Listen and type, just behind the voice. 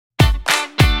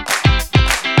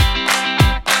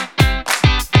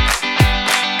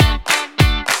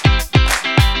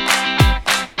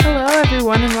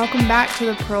back to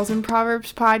the Pearls and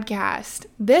Proverbs podcast.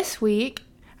 This week,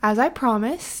 as I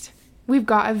promised, we've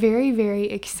got a very, very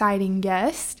exciting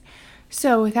guest.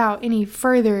 So without any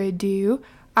further ado,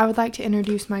 I would like to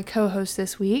introduce my co-host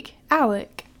this week,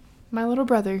 Alec, my little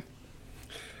brother.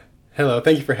 Hello,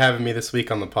 thank you for having me this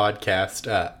week on the podcast.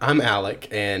 I'm Alec,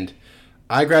 and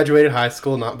I graduated high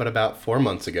school not but about 4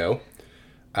 months ago.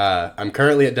 I'm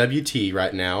currently at WT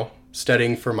right now,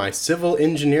 studying for my civil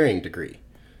engineering degree.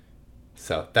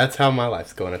 So that's how my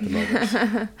life's going at the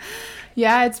moment.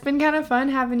 Yeah, it's been kind of fun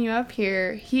having you up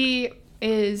here. He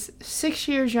is 6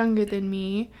 years younger than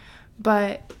me,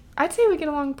 but I'd say we get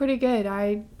along pretty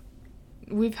good.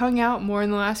 We've hung out more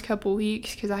in the last couple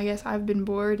weeks because I guess I've been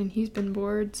bored and he's been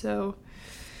bored, so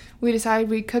we decided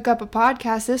we'd cook up a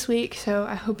podcast this week, so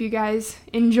I hope you guys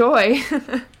enjoy.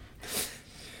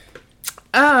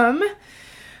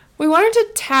 We wanted to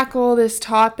tackle this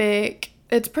topic.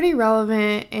 It's pretty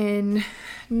relevant and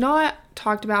not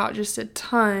talked about just a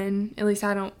ton, at least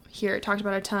I don't hear it talked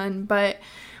about a ton, but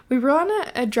we want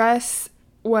to address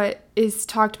what is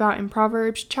talked about in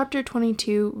Proverbs chapter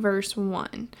 22, verse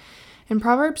 1. And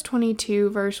Proverbs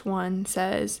 22, verse 1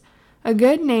 says, "A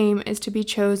good name is to be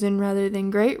chosen rather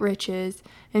than great riches,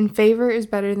 and favor is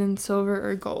better than silver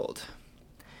or gold."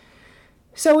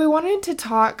 So we wanted to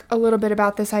talk a little bit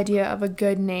about this idea of a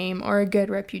good name or a good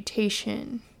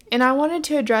reputation. And I wanted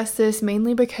to address this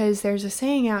mainly because there's a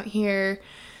saying out here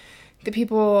that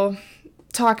people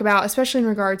talk about, especially in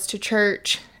regards to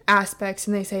church aspects,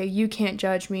 and they say, you can't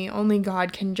judge me, only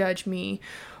God can judge me.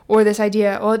 Or this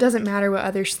idea, well, it doesn't matter what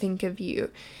others think of you.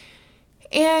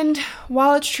 And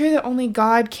while it's true that only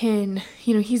God can,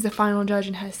 he's the final judge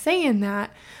and has say in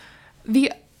that,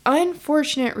 the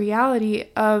unfortunate reality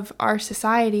of our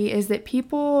society is that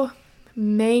people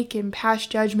make and pass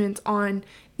judgments on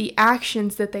the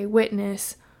actions that they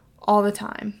witness all the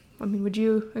time. I mean, would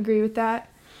you agree with that?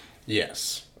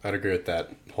 Yes, I'd agree with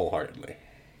that wholeheartedly.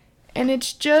 And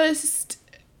it's just,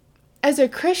 as a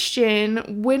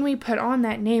Christian, when we put on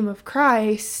that name of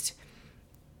Christ,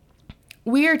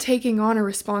 we are taking on a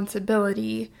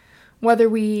responsibility, whether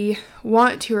we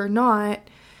want to or not,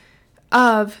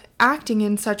 of acting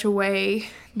in such a way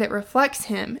that reflects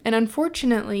Him. And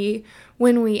unfortunately,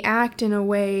 when we act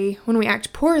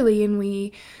poorly and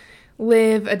we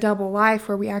live a double life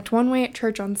where we act one way at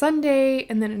church on Sunday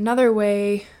and then another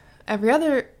way every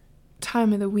other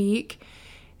time of the week,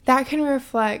 that can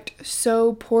reflect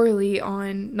so poorly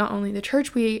on not only the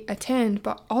church we attend,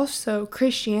 but also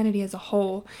Christianity as a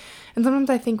whole. And sometimes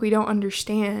I think we don't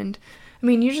understand. I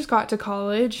mean, you just got to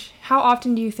college. How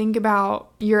often do you think about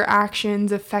your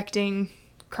actions affecting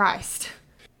Christ?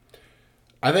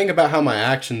 I think about how my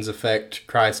actions affect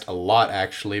Christ a lot,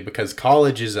 actually, because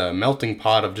college is a melting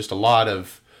pot of just a lot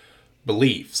of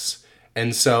beliefs.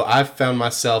 And so I've found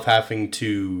myself having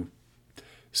to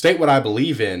state what I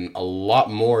believe in a lot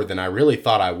more than I really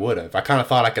thought I would have. I kind of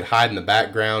thought I could hide in the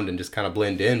background and just kind of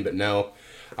blend in, but no,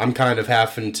 I'm kind of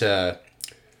having to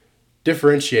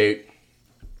differentiate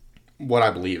what I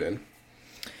believe in.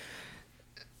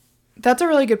 That's a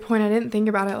really good point. I didn't think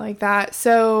about it like that.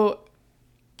 So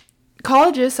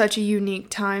college is such a unique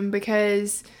time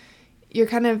because you're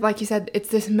kind of, like you said, it's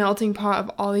this melting pot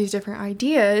of all these different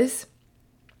ideas.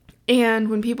 And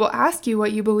when people ask you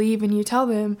what you believe and you tell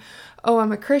them, oh,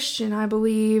 I'm a Christian, I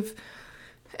believe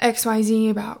XYZ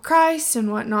about Christ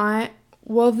and whatnot,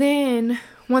 well then,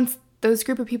 once those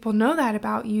group of people know that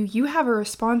about you, you have a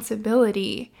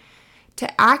responsibility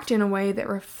to act in a way that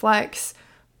reflects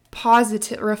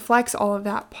all of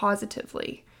that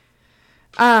positively.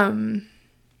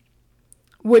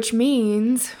 Which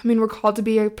means, we're called to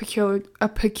be a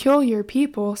peculiar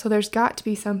people, so there's got to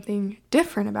be something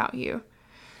different about you.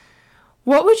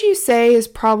 What would you say is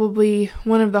probably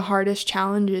one of the hardest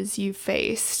challenges you've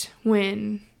faced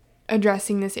when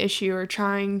addressing this issue or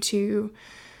trying to,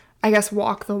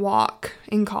 walk the walk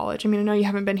in college? I know you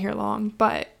haven't been here long,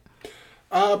 but...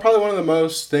 Probably one of the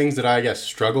most things that I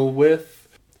struggle with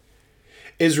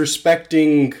is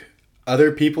respecting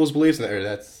other people's beliefs.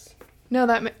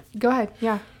 Go ahead,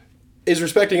 yeah. Is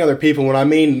respecting other people. What I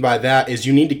mean by that is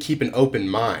you need to keep an open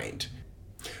mind.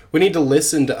 We need to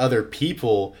listen to other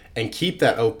people and keep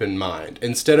that open mind.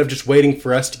 Instead of just waiting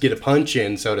for us to get a punch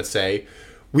in, so to say,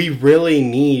 we really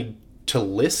need to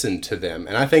listen to them.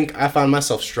 And I think I find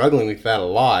myself struggling with that a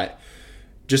lot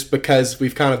just because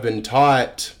we've kind of been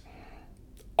taught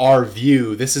our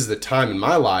view. This is the time in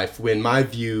my life when my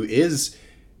view is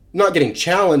not getting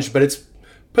challenged, but it's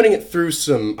putting it through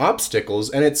some obstacles,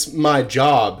 and it's my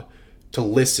job to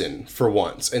listen for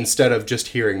once instead of just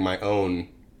hearing my own.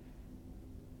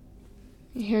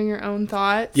 Hearing your own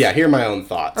thoughts? Yeah, hear my own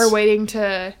thoughts. Or waiting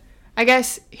to I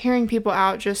guess hearing people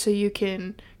out just so you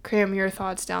can cram your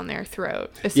thoughts down their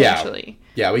throat, essentially.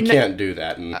 Yeah, we can't do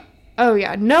that. And oh,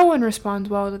 yeah. No one responds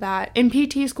well to that. In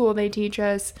PT school, they teach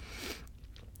us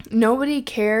nobody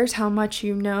cares how much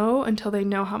you know until they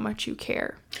know how much you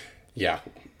care. yeah,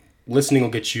 listening will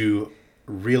get you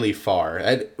really far.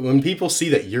 When people see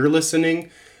that you're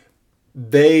listening,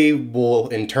 they will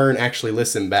in turn actually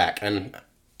listen back. And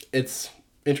it's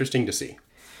interesting to see.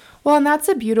 Well, and that's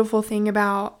a beautiful thing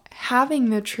about having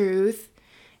the truth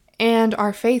and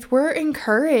our faith. We're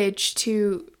encouraged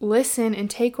to listen and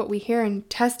take what we hear and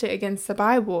test it against the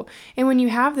Bible. And when you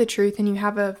have the truth and you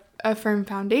have a firm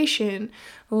foundation,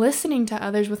 listening to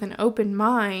others with an open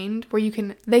mind where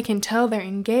they can tell they're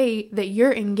engaged, that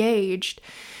you're engaged,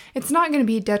 it's not going to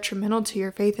be detrimental to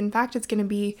your faith. In fact, it's going to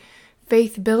be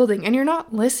faith building. And you're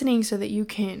not listening so that you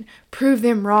can prove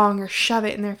them wrong or shove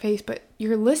it in their face, but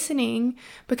you're listening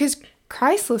because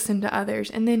Christ listened to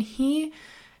others, and then he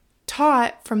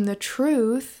taught from the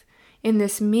truth in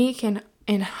this meek and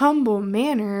humble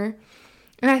manner.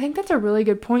 And I think that's a really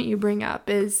good point you bring up,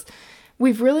 is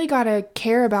we've really got to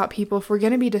care about people. If we're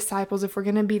going to be disciples, if we're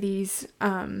going to be these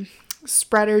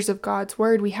spreaders of God's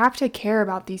word, we have to care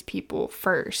about these people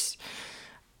first.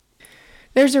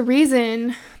 There's a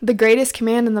reason the greatest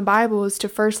command in the Bible is to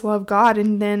first love God,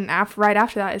 and then right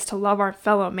after that is to love our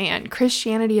fellow man.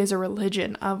 Christianity is a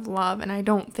religion of love, and I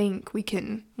don't think we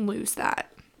can lose that.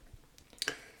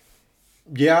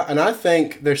 Yeah, and I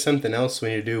think there's something else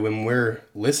we need to do when we're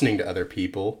listening to other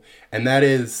people, and that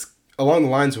is along the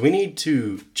lines we need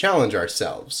to challenge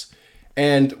ourselves.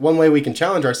 And one way we can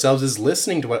challenge ourselves is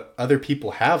listening to what other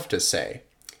people have to say.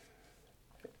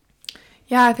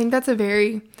 Yeah, I think that's a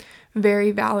very,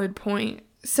 very valid point.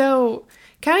 So,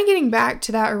 kind of getting back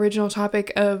to that original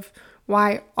topic of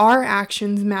why our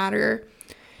actions matter,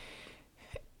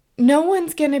 no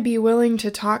one's going to be willing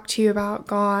to talk to you about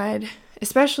God,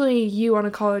 especially you on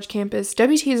a college campus.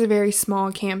 WT is a very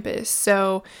small campus,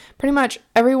 so pretty much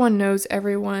everyone knows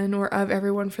everyone, or of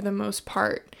everyone for the most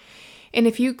part. And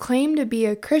if you claim to be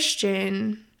a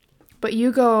Christian, but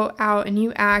you go out and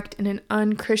you act in an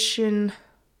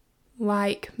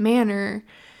unchristian-like manner,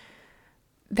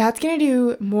 that's going to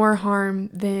do more harm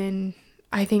than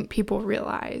I think people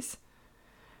realize.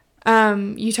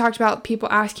 You talked about people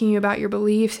asking you about your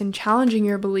beliefs and challenging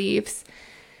your beliefs.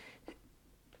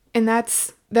 And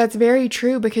that's very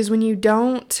true, because when you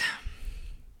don't,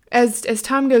 as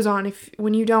time goes on,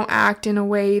 when you don't act in a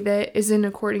way that isn't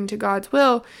according to God's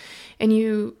will,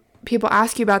 and people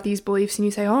ask you about these beliefs and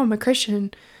you say, "Oh, I'm a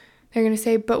Christian," they're going to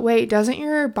say, "But wait, doesn't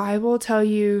your Bible tell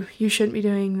you you shouldn't be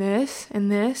doing this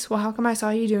and this? Well, how come I saw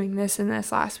you doing this and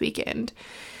this last weekend?"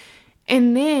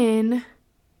 And then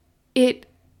it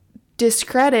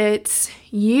discredits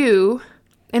you,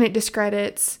 and it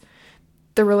discredits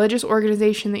the religious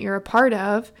organization that you're a part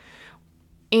of,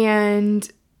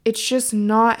 and it's just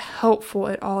not helpful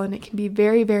at all, and it can be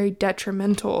very, very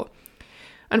detrimental.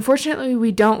 Unfortunately,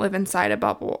 we don't live inside a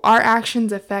bubble. Our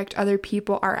actions affect other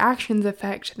people. Our actions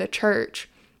affect the church.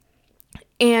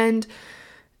 And,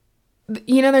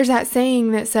 there's that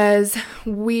saying that says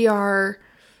we are,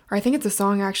 or I think it's a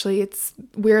song actually,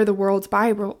 we're the world's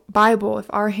Bible. If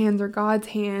our hands are God's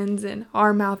hands and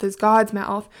our mouth is God's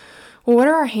mouth, well, what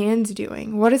are our hands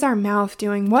doing? What is our mouth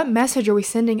doing? What message are we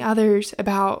sending others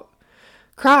about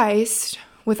Christ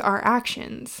with our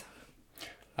actions?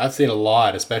 I've seen a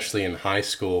lot, especially in high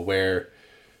school, where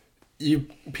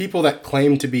people that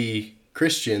claim to be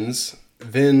Christians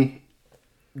then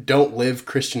don't live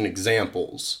Christian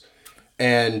examples.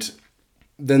 And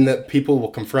then that people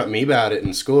will confront me about it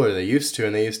in school, or they used to,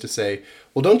 and they used to say,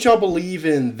 "Well, don't y'all believe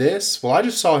in this? Well, I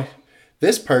just saw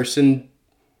this person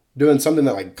doing something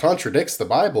that contradicts the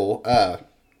Bible."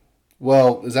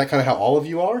 Well, is that kind of how all of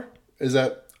you are?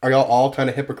 Are y'all all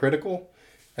kind of hypocritical?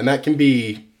 And that can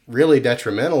be really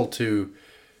detrimental to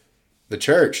the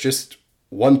church. Just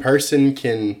one person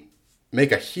can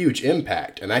make a huge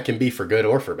impact, and that can be for good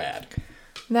or for bad.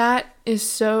 That is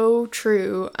so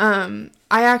true. I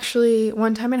actually,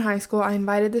 one time in high school, I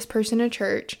invited this person to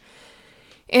church,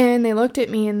 and they looked at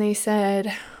me and they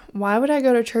said, "Why would I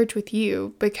go to church with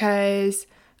you? Because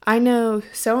I know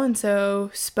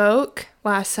so-and-so spoke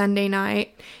last Sunday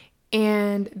night,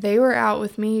 and they were out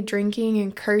with me drinking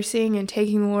and cursing and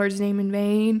taking the Lord's name in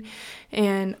vain,"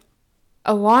 and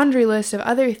a laundry list of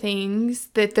other things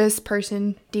that this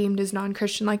person deemed as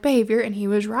non-Christian-like behavior, and he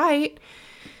was right.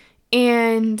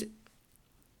 And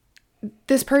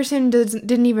this person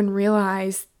didn't even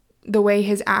realize the way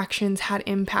his actions had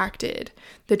impacted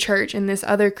the church and this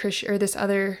other Christian, or this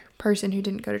other person who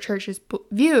didn't go to church's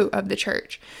view of the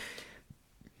church.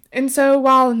 And so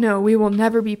while, no, we will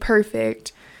never be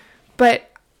perfect,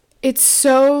 but it's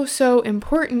so, so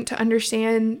important to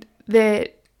understand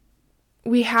that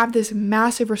we have this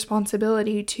massive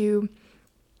responsibility to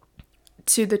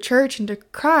the church and to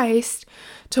Christ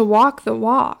to walk the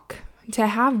walk, to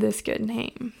have this good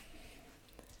name.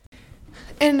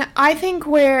 And I think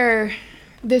where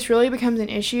this really becomes an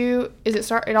issue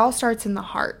is it all starts in the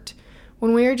heart.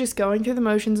 When we are just going through the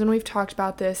motions, and we've talked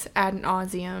about this ad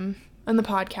nauseum on the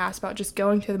podcast about just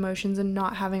going through the motions and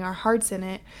not having our hearts in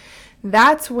it,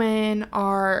 that's when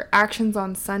our actions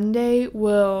on Sunday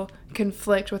will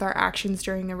conflict with our actions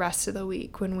during the rest of the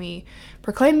week. When we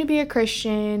proclaim to be a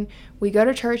Christian, we go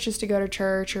to church just to go to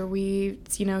church, or we,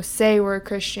 say we're a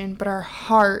Christian, but our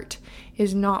heart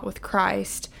is not with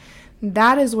Christ.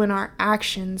 That is when our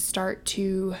actions start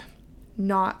to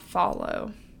not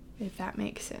follow, if that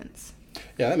makes sense.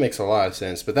 Yeah, that makes a lot of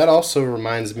sense. But that also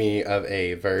reminds me of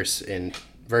a verses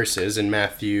in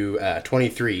Matthew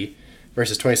 23,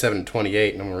 verses 27 and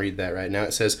 28, and I'm going to read that right now.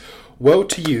 It says, "Woe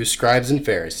to you, scribes and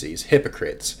Pharisees,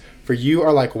 hypocrites, for you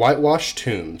are like whitewashed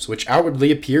tombs, which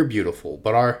outwardly appear beautiful,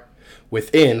 but are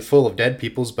within full of dead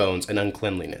people's bones and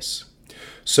uncleanliness.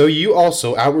 So you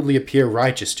also outwardly appear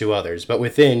righteous to others, but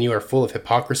within you are full of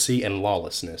hypocrisy and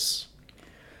lawlessness."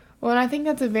 Well, and I think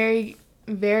that's a very,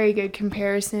 very good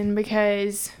comparison,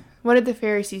 because what did the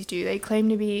Pharisees do? They claim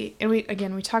to be, and we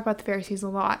talk about the Pharisees a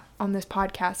lot on this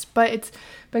podcast, but it's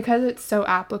because it's so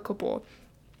applicable.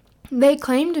 They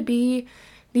claim to be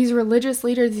these religious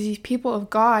leaders, these people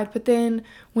of God, but then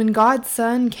when God's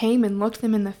Son came and looked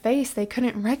them in the face, they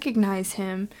couldn't recognize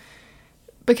him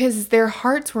because their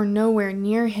hearts were nowhere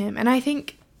near him. And I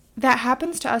think that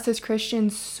happens to us as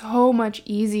Christians so much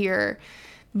easier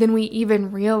than we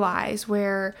even realize,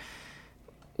 where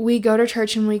we go to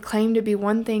church and we claim to be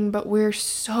one thing, but we're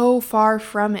so far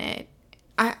from it.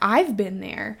 I've been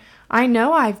there. I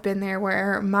know I've been there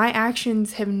where my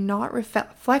actions have not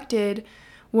reflected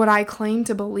what I claim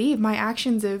to believe. My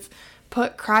actions have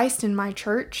put Christ and my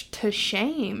church to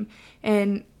shame.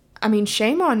 And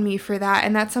shame on me for that.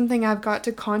 And that's something I've got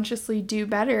to consciously do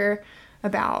better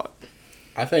about.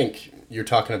 I think you're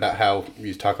talking about how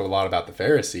you talk a lot about the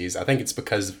Pharisees. I think it's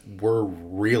because we're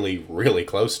really, really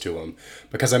close to them.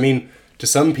 Because, to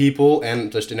some people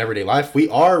and just in everyday life, we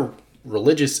are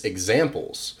religious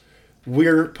examples.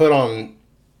 We're put on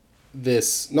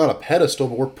this, not a pedestal,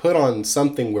 but we're put on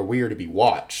something where we are to be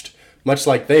watched. Much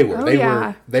like they were.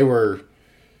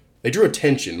 They drew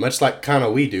attention, much like kind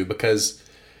of we do, because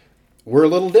we're a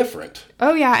little different.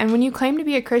 Oh, yeah. And when you claim to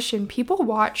be a Christian, people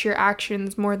watch your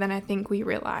actions more than I think we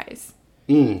realize.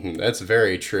 Mm-hmm. That's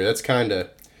very true. That's kind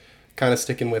of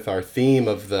sticking with our theme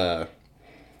of the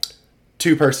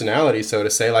two personalities, so to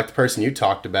say. Like the person you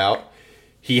talked about,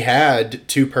 he had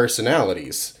two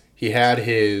personalities. He had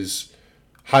his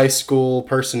high school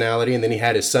personality, and then he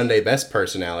had his Sunday best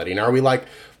personality. And are we like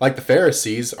the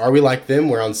Pharisees? Are we like them,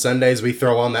 where on Sundays we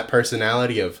throw on that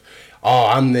personality of, oh,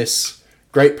 I'm this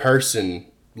great person,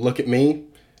 look at me?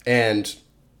 And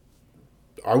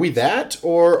are we that,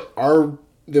 or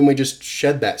then we just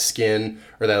shed that skin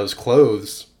or those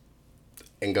clothes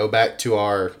and go back to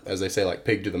our, as they say, like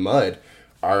pig to the mud?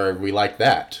 Are we like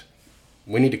that?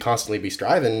 We need to constantly be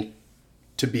striving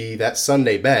to be that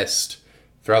Sunday best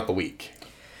throughout the week.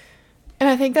 And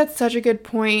I think that's such a good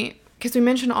point, because we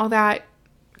mentioned all that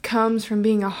comes from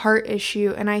being a heart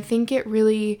issue, and I think it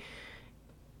really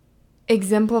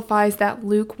exemplifies that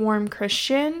lukewarm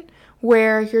Christian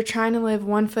where you're trying to live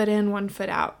 1 foot in, 1 foot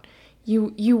out.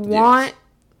 You want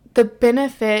the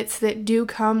benefits that do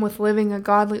come with living a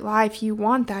godly life. You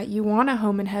want that. You want a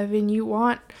home in heaven. You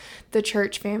want the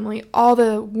church family, all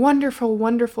the wonderful,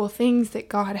 wonderful things that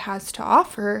God has to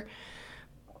offer.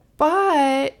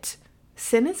 But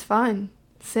sin is fun.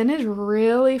 Sin is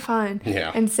really fun.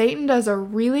 Yeah. And Satan does a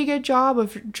really good job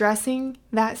of dressing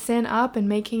that sin up and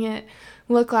making it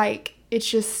look like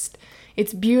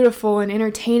it's beautiful and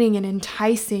entertaining and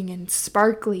enticing and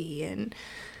sparkly.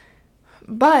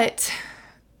 But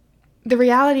the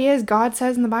reality is, God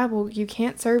says in the Bible, you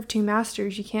can't serve two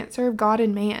masters. You can't serve God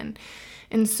and man.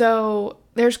 And so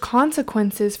there's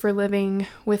consequences for living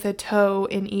with a toe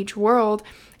in each world.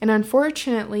 And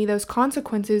unfortunately, those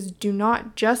consequences do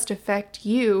not just affect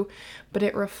you, but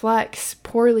it reflects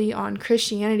poorly on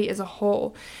Christianity as a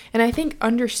whole. And I think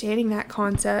understanding that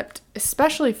concept,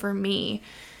 especially for me,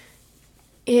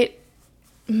 it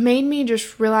made me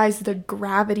just realize the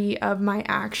gravity of my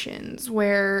actions,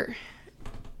 where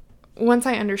once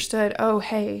I understood, oh,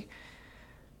 hey,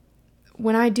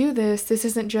 when I do this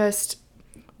isn't just,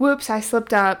 whoops, I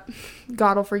slipped up,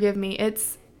 God will forgive me.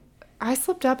 It's, I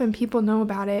slipped up and people know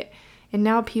about it, And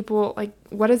now people, like,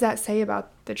 what does that say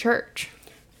about the church?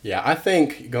 Yeah, I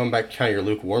think going back to kind of your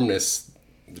lukewarmness,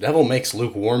 the devil makes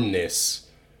lukewarmness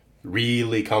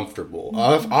really comfortable.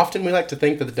 Often we like to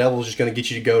think that the devil is just going to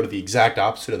get you to go to the exact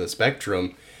opposite of the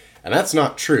spectrum, and that's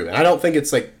not true. And I don't think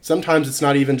it's like, sometimes it's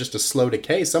not even just a slow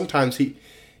decay. Sometimes he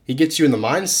gets you in the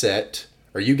mindset,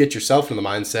 or you get yourself in the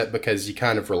mindset because you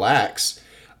kind of relax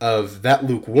of that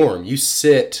lukewarm. You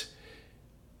sit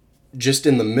just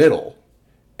in the middle,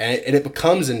 and it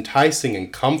becomes enticing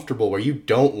and comfortable where you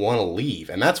don't want to leave.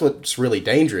 And that's what's really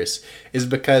dangerous, is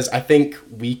because I think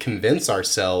we convince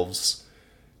ourselves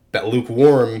that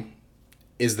lukewarm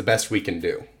is the best we can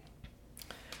do.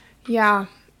 Yeah,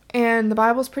 and the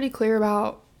Bible's pretty clear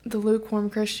about the lukewarm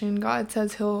Christian. God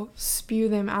says he'll spew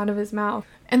them out of his mouth.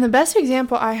 And the best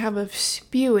example I have of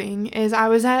spewing is I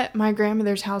was at my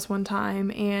grandmother's house one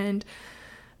time, and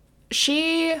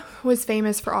she was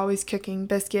famous for always cooking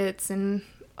biscuits and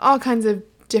all kinds of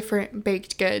different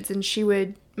baked goods, and she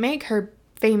would make her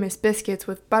famous biscuits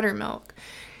with buttermilk.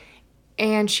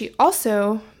 And she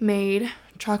also made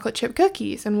chocolate chip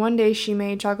cookies, and one day she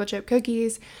made chocolate chip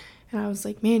cookies, and I was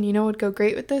like, man, you know what would go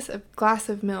great with this? A glass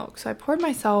of milk. So I poured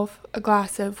myself a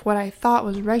glass of what I thought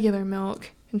was regular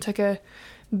milk and took a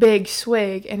big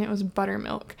swig, and it was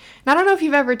buttermilk. And I don't know if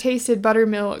you've ever tasted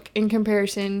buttermilk in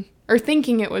comparison, or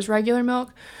thinking it was regular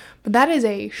milk, but that is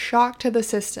a shock to the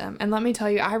system. And let me tell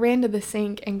you, I ran to the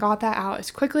sink and got that out as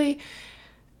quickly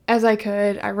as I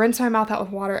could. I rinsed my mouth out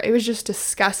with water. It was just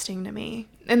disgusting to me.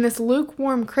 And this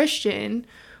lukewarm Christian,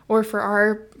 or for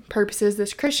our purposes,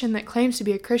 this Christian that claims to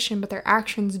be a Christian but their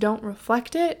actions don't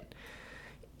reflect it,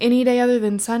 any day other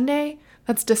than Sunday,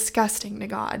 that's disgusting to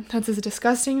God. That's as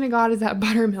disgusting to God as that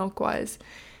buttermilk was.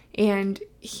 And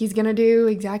he's going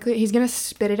to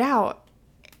spit it out.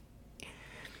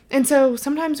 And so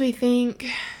sometimes we think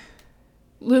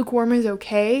lukewarm is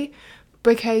okay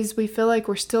because we feel like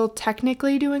we're still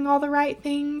technically doing all the right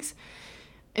things.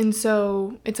 And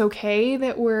so it's okay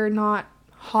that we're not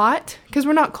hot because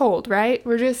we're not cold, right?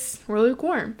 We're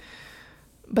lukewarm.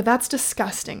 But that's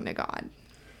disgusting to God.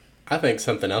 I think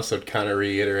something else that would kind of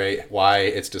reiterate why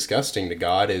it's disgusting to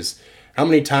God is, how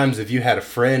many times have you had a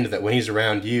friend that when he's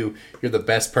around you, you're the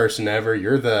best person ever?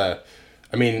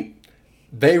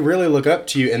 They really look up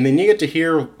to you, and then you get to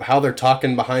hear how they're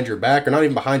talking behind your back, or not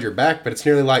even behind your back, but it's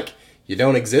nearly like you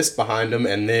don't exist behind them,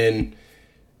 and then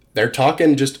they're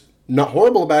talking just not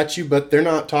horrible about you, but they're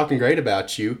not talking great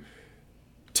about you.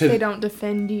 They don't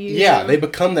defend you. Yeah, they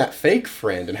become that fake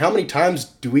friend. And how many times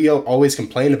do we always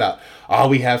complain about,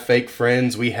 we have fake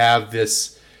friends, we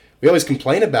always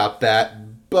complain about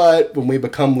that, but when we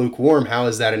become lukewarm, how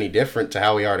is that any different to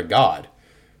how we are to God?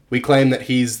 We claim that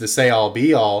he's the say-all,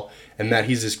 be-all, and that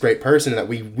he's this great person, and that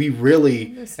we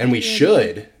really, and we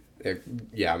should.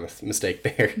 Yeah, mistake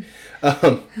there.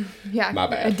 Yeah, my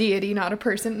bad. A deity, not a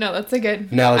person. No, that's a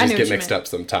good... Now I just get mixed up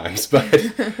sometimes.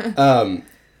 But,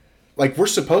 we're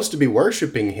supposed to be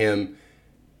worshiping him,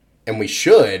 and we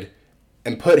should,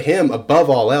 and put him above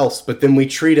all else, but then we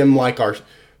treat him like our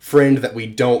friend that we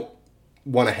don't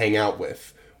want to hang out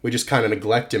with. We just kind of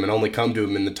neglect him and only come to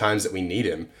him in the times that we need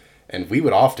him. And we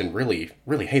would often really,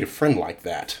 really hate a friend like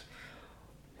that.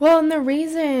 Well, and the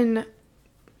reason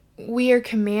we are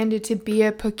commanded to be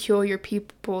a peculiar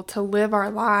people, to live our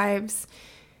lives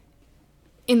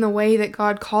in the way that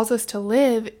God calls us to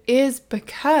live, is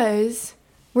because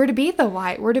we're to be the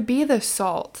light. We're to be the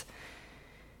salt.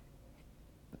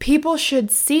 People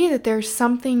should see that there's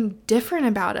something different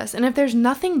about us. And if there's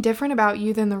nothing different about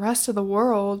you than the rest of the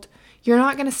world, you're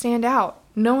not going to stand out.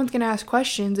 No one's going to ask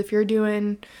questions if you're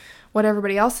doing what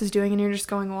everybody else is doing and you're just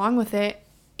going along with it.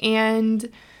 And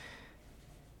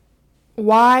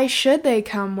why should they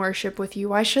come worship with you?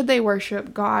 Why should they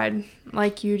worship God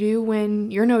like you do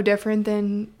when you're no different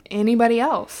than anybody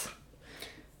else?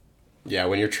 Yeah,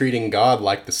 when you're treating God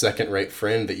like the second-rate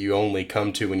friend that you only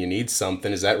come to when you need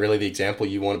something, is that really the example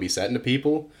you want to be setting to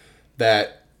people?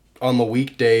 That on the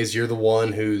weekdays, you're the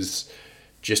one who's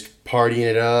just partying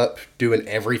it up, doing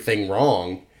everything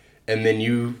wrong, and then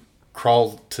you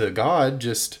crawl to God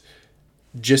just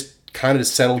kind of to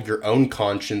settle your own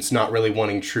conscience, not really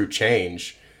wanting true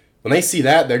change. When they see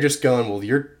that, they're just going, well,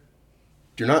 you're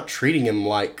not treating him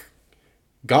like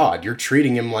God. You're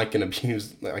treating him like an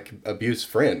abused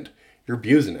friend. You're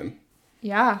abusing him.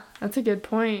 Yeah, that's a good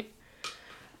point.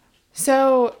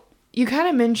 So you kind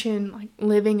of mentioned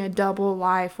living a double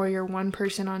life where you're one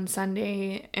person on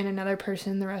Sunday and another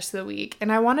person the rest of the week.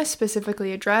 And I want to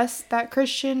specifically address that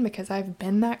Christian because I've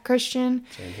been that Christian.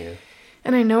 Same here.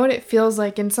 And I know what it feels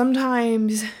like. And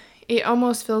sometimes it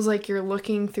almost feels like you're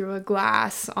looking through a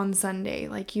glass on Sunday.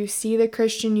 Like you see the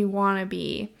Christian you want to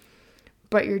be,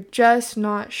 but you're just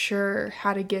not sure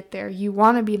how to get there. You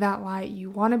want to be that light,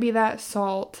 you want to be that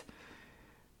salt,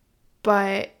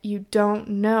 but you don't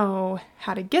know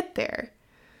how to get there.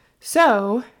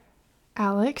 So,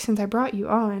 Alex, since I brought you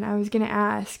on, I was going to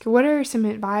ask, what are some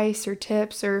advice or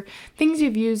tips or things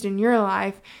you've used in your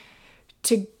life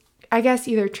to, I guess,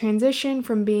 either transition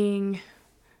from being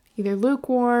either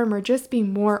lukewarm or just be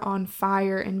more on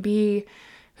fire and be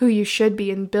who you should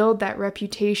be and build that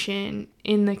reputation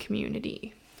in the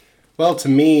community? Well, to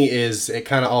me, it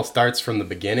kind of all starts from the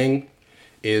beginning,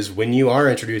 is when you are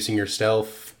introducing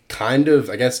yourself, kind of,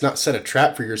 I guess, not set a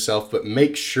trap for yourself, but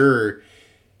make sure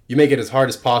you make it as hard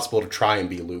as possible to try and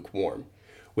be lukewarm.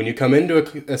 When you come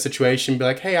into a situation, be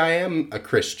like, hey, I am a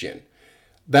Christian.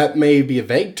 That may be a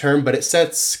vague term, but it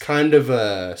sets kind of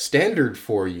a standard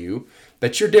for you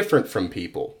that you're different from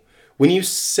people. When you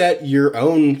set your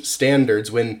own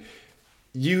standards, when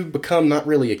you become not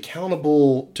really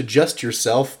accountable to just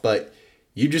yourself, but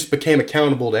you just became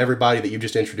accountable to everybody that you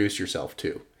just introduced yourself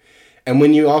to. And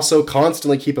when you also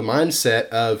constantly keep a mindset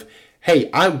of, hey,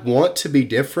 I want to be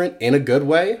different in a good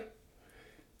way,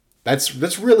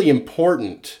 that's really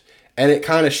important. And it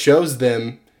kind of shows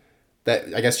them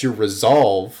that, I guess, your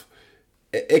resolve,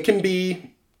 it can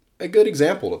be a good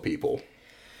example to people.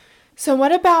 So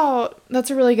what about, that's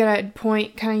a really good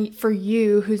point kind of for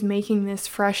you who's making this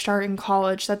fresh start in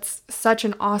college. That's such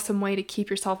an awesome way to keep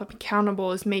yourself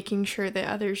accountable, is making sure that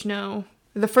others know.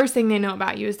 The first thing they know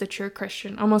about you is that you're a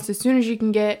Christian. Almost as soon as you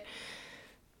can get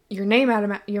your name out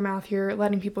of your mouth, you're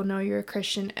letting people know you're a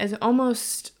Christian, as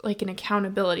almost like an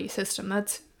accountability system.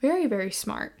 That's very, very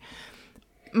smart.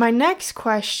 My next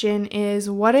question is,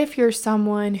 what if you're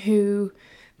someone who,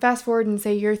 fast forward and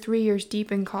say you're 3 years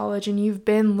deep in college and you've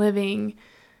been living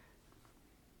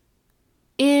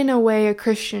in a way a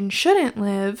Christian shouldn't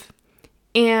live,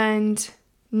 and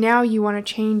now you want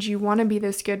to change, you want to be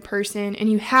this good person, and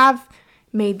you have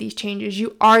made these changes.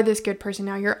 You are this good person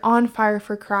now. You're on fire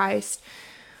for Christ.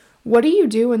 What do you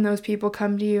do when those people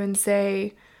come to you and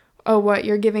say, oh, what,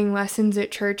 you're giving lessons at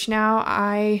church now?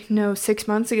 I know 6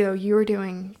 months ago you were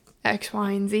doing X,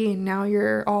 Y, and Z, and now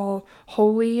you're all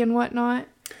holy and whatnot.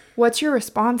 What's your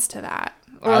response to that?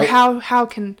 Or how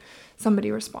can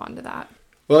somebody respond to that?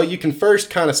 Well, you can first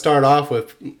kind of start off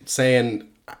with saying,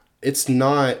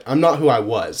 I'm not who I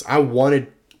was. I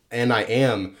wanted, and I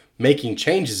am making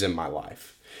changes in my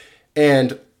life.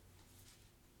 And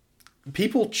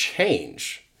people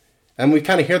change. And we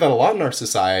kind of hear that a lot in our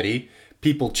society.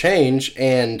 People change,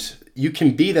 and you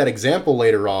can be that example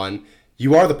later on.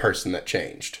 You are the person that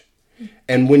changed.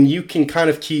 And when you can kind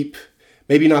of keep,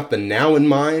 maybe not the now in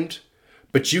mind,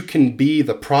 but you can be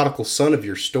the prodigal son of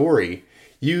your story,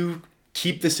 you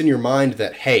keep this in your mind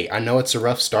that, hey, I know it's a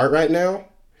rough start right now,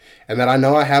 and that I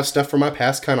know I have stuff from my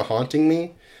past kind of haunting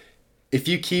me. If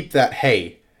you keep that,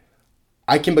 hey,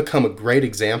 I can become a great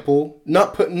example,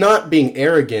 not being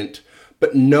arrogant,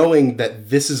 but knowing that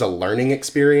this is a learning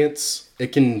experience,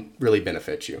 it can really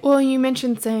benefit you. Well, you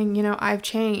mentioned saying, I've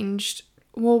changed.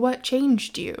 Well, what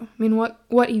changed you? I mean,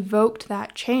 what evoked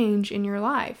that change in your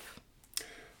life?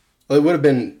 Well, it would have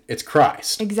been, it's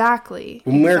Christ. Exactly.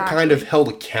 When we're kind of held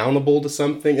accountable to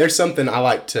something, there's something I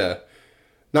like to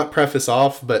not preface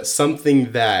off, but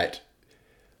something that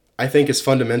I think is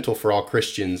fundamental for all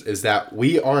Christians is that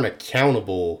we aren't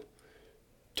accountable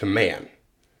to man.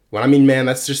 When I mean man,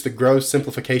 that's just the gross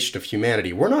simplification of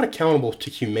humanity. We're not accountable to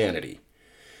humanity.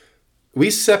 We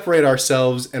separate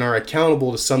ourselves and are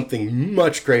accountable to something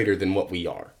much greater than what we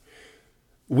are.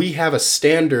 We have a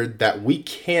standard that we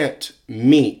can't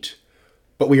meet,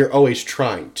 but we are always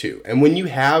trying to. And when you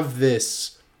have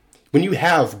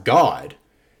God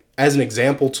as an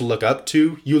example to look up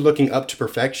to, you looking up to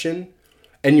perfection,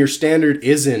 and your standard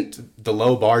isn't the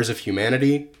low bars of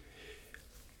humanity,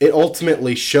 it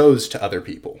ultimately shows to other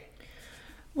people.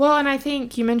 Well, and I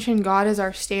think you mentioned God as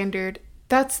our standard.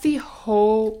 That's the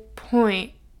whole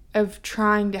point of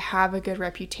trying to have a good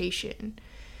reputation.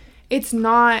 It's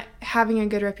not having a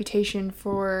good reputation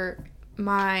for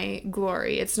my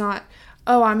glory. It's not,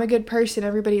 oh, I'm a good person,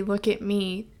 everybody look at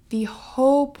me. The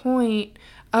whole point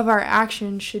of our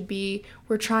actions should be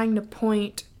we're trying to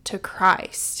point to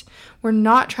Christ. We're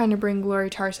not trying to bring glory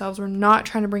to ourselves. We're not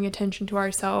trying to bring attention to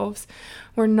ourselves.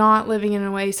 We're not living in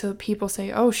a way so that people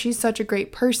say, oh, she's such a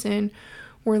great person.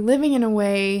 We're living in a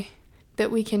way that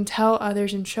we can tell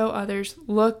others and show others,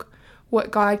 look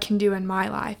what God can do in my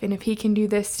life. And if he can do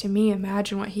this to me,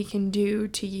 imagine what he can do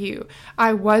to you.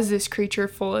 I was this creature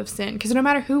full of sin. Because no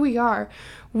matter who we are,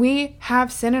 we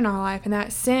have sin in our life, and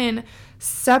that sin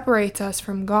separates us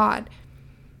from God.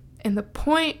 And the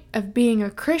point of being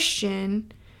a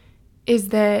Christian is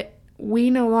that we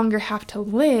no longer have to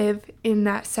live in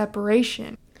that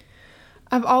separation.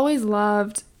 I've always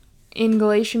loved in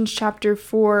Galatians chapter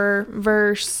 4,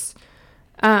 verse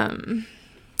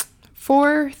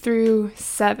 4 through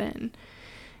 7.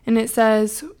 And it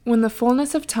says, "When the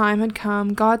fullness of time had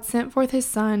come, God sent forth his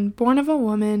Son, born of a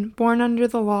woman, born under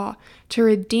the law, to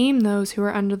redeem those who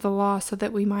are under the law, so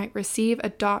that we might receive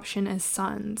adoption as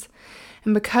sons.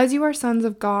 And because you are sons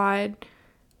of God,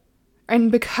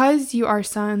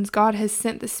 God has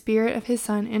sent the Spirit of his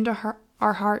Son into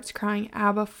our hearts, crying,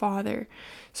 Abba, Father.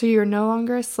 So you are no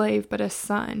longer a slave, but a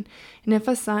son. And if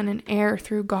a son, an heir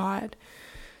through God."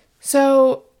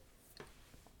 So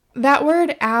that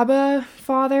word Abba,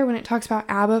 Father, when it talks about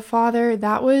Abba, Father,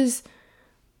 that was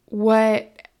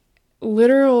what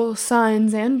literal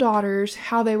sons and daughters,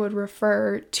 how they would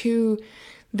refer to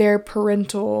their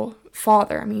parental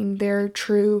father. I mean, their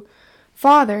true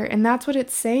father. And that's what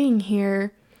it's saying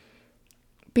here.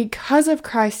 Because of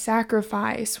Christ's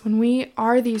sacrifice, when we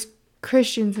are these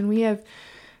Christians and we have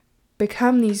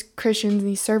become these Christians,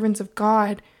 these servants of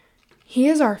God, he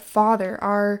is our Father,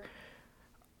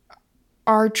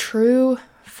 our true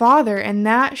Father, and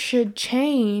that should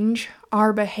change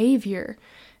our behavior.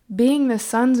 Being the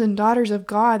sons and daughters of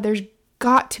God, there's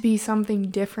got to be something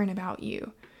different about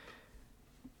you.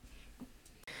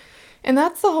 And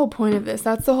that's the whole point of this.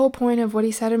 That's the whole point of what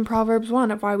he said in Proverbs 1,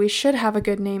 of why we should have a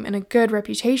good name and a good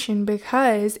reputation,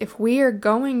 because if we are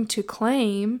going to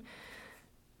claim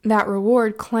that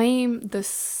reward, claim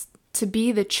this to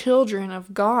be the children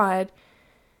of God,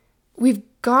 we've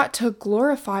got to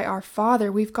glorify our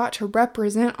Father. We've got to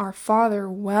represent our Father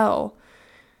well.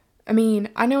 I mean,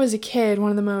 I know as a kid,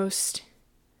 one of the most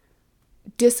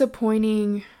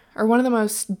disappointing or one of the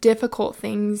most difficult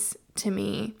things to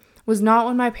me was not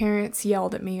when my parents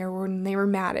yelled at me or when they were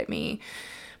mad at me,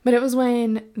 but it was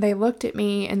when they looked at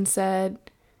me and said,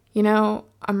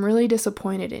 I'm really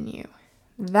disappointed in you.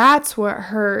 That's what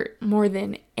hurt more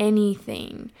than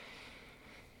anything.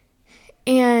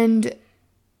 And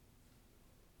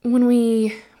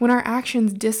when our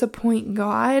actions disappoint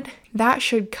God, that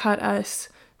should cut us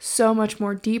so much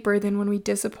more deeper than when we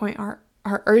disappoint our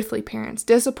earthly parents.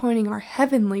 Disappointing our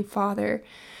heavenly Father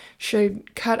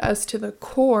should cut us to the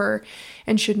core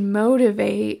and should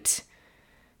motivate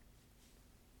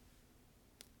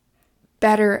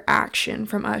better action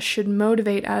from us, should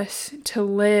motivate us to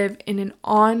live in an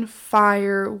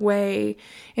on-fire way,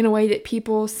 in a way that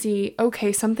people see,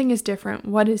 okay, something is different.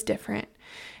 What is different?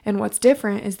 And what's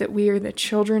different is that we are the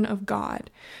children of God,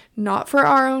 not for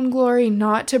our own glory,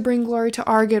 not to bring glory to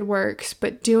our good works,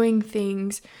 but doing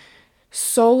things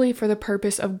solely for the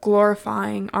purpose of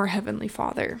glorifying our Heavenly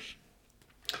Father.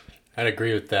 I'd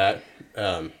agree with that.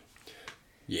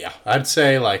 I'd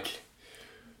say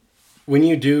when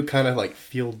you do kind of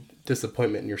feel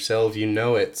disappointment in yourself,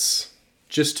 it's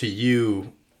just to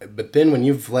you, but then when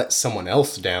you've let someone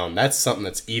else down, that's something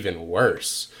that's even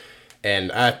worse.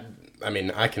 And I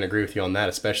can agree with you on that,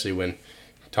 especially when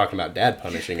talking about dad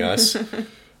punishing us.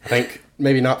 I think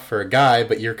maybe not for a guy,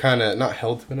 but you're kind of not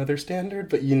held to another standard,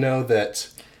 but that...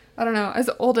 I don't know. As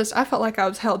the oldest, I felt like I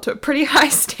was held to a pretty high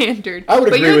standard. I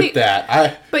would agree with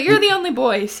that. But you're the only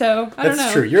boy, so I don't know.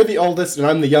 That's true. You're the oldest, and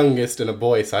I'm the youngest and a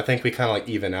boy, so I think we kind of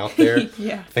even out there.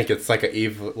 Yeah. I think it's like a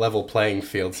level playing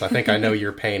field, so I think I know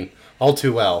your pain all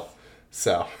too well.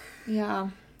 So. Yeah.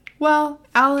 Well,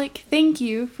 Alec, thank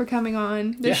you for coming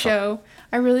on the show.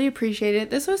 I really appreciate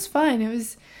it. This was fun. It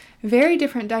was a very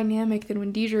different dynamic than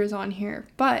when Deidre was on here,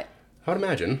 but I would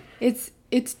imagine. It's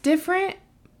different.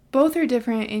 Both are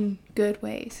different in good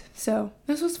ways. So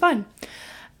this was fun.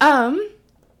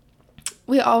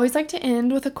 We always like to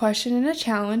end with a question and a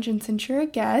challenge, and since you're a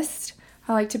guest,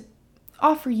 I like to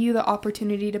offer you the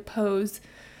opportunity to pose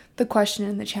the question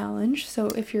and the challenge. So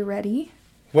if you're ready.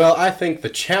 Well, I think the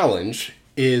challenge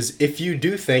is, if you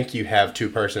do think you have two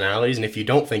personalities, and if you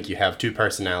don't think you have two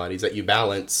personalities that you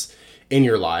balance in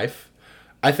your life,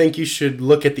 I think you should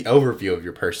look at the overview of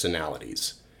your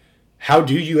personalities. How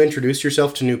do you introduce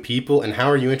yourself to new people, and how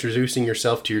are you introducing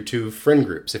yourself to your two friend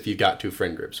groups, if you've got two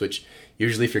friend groups, which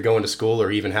usually if you're going to school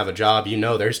or even have a job,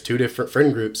 there's two different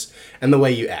friend groups and the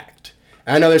way you act.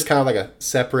 And I know there's kind of a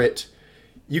separate,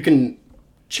 you can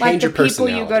change your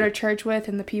personality. Like the people you go to church with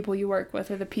and the people you work with,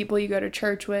 or the people you go to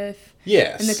church with.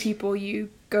 Yes. And the people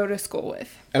you go to school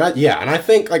with. And I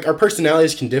think our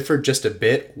personalities can differ just a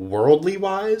bit worldly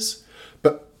wise,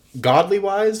 but godly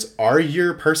wise, are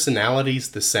your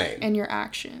personalities the same? And your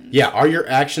actions. Yeah, are your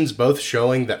actions both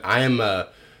showing that I am a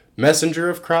messenger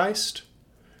of Christ?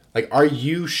 Are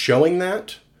you showing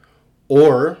that?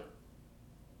 Or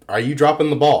are you dropping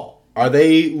the ball? Are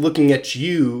they looking at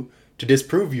you to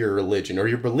disprove your religion or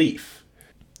your belief.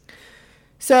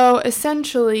 So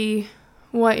essentially,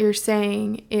 what you're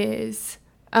saying is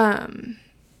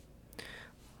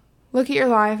look at your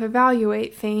life,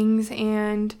 evaluate things,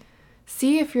 and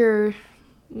see if you're,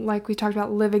 like we talked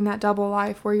about, living that double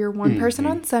life where you're one person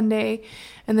on Sunday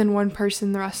and then one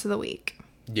person the rest of the week.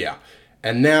 Yeah.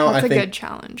 And now That's I think... a good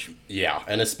challenge. Yeah.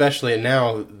 And especially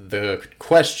now the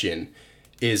question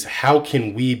is, how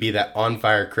can we be that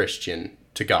on-fire Christian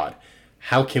to God?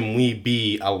 How can we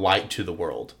be a light to the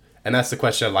world? And that's the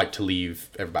question I'd like to leave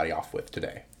everybody off with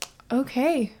today.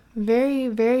 Okay. Very,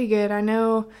 very good. I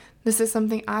know this is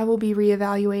something I will be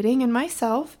reevaluating in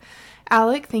myself.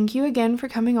 Alec, thank you again for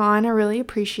coming on. I really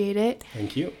appreciate it.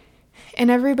 Thank you. And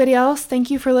everybody else,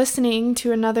 thank you for listening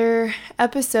to another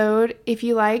episode. If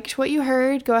you liked what you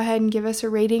heard, go ahead and give us a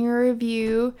rating or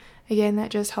review. Again, that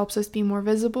just helps us be more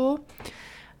visible.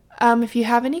 If you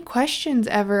have any questions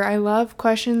ever, I love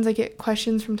questions. I get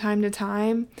questions from time to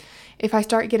time. If I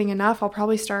start getting enough,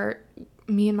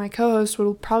 me and my co-host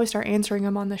will probably start answering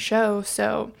them on the show.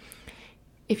 So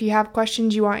if you have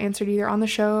questions you want answered either on the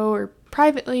show or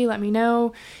privately, let me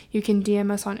know. You can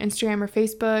DM us on Instagram or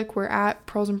Facebook. We're at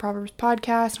Pearls and Proverbs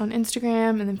Podcast on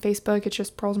Instagram, and then Facebook, it's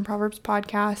just Pearls and Proverbs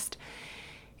Podcast.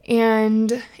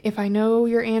 And if I know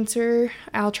your answer,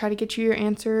 I'll try to get you your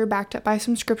answer backed up by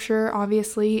some scripture.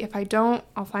 Obviously, if I don't,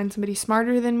 I'll find somebody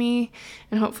smarter than me,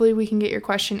 and hopefully we can get your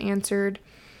question answered.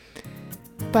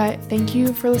 But thank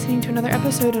you for listening to another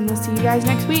episode, and we'll see you guys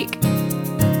next week.